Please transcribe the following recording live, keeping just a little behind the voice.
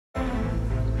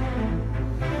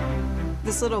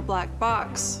This little black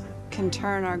box can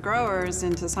turn our growers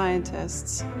into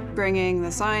scientists, bringing the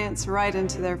science right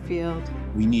into their field.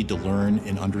 We need to learn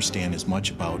and understand as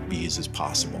much about bees as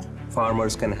possible.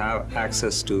 Farmers can have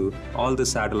access to all the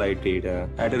satellite data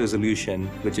at a resolution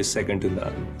which is second to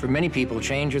none. For many people,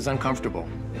 change is uncomfortable.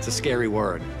 It's a scary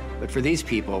word. But for these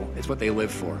people, it's what they live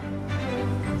for.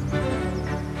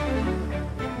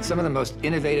 Some of the most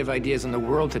innovative ideas in the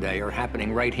world today are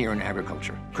happening right here in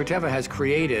agriculture. Corteva has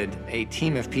created a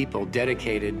team of people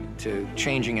dedicated to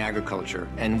changing agriculture,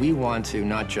 and we want to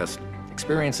not just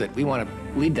experience it, we want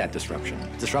to lead that disruption,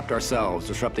 disrupt ourselves,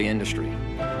 disrupt the industry.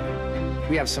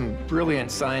 We have some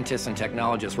brilliant scientists and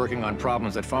technologists working on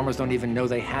problems that farmers don't even know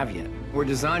they have yet. We're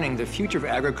designing the future of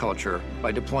agriculture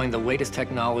by deploying the latest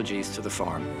technologies to the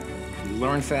farm. We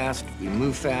learn fast, we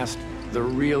move fast. The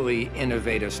really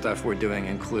innovative stuff we're doing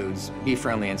includes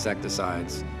bee-friendly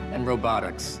insecticides and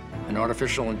robotics and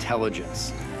artificial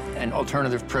intelligence and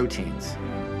alternative proteins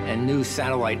and new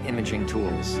satellite imaging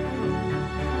tools.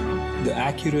 The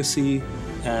accuracy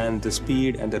and the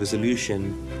speed and the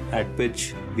resolution at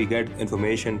which we get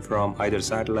information from either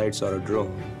satellites or a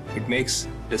drone, it makes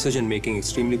decision-making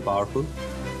extremely powerful.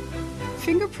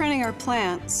 Fingerprinting our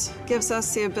plants gives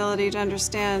us the ability to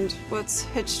understand what's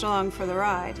hitched along for the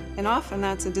ride, and often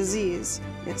that's a disease.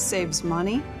 It saves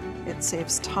money, it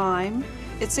saves time,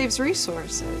 it saves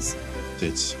resources.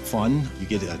 It's fun. You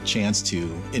get a chance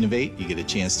to innovate, you get a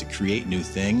chance to create new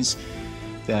things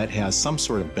that has some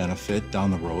sort of benefit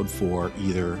down the road for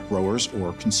either growers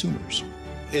or consumers.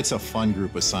 It's a fun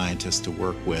group of scientists to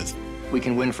work with. We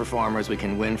can win for farmers, we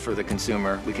can win for the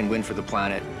consumer, we can win for the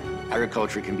planet.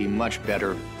 Agriculture can be much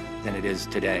better than it is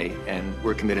today, and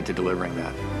we're committed to delivering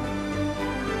that.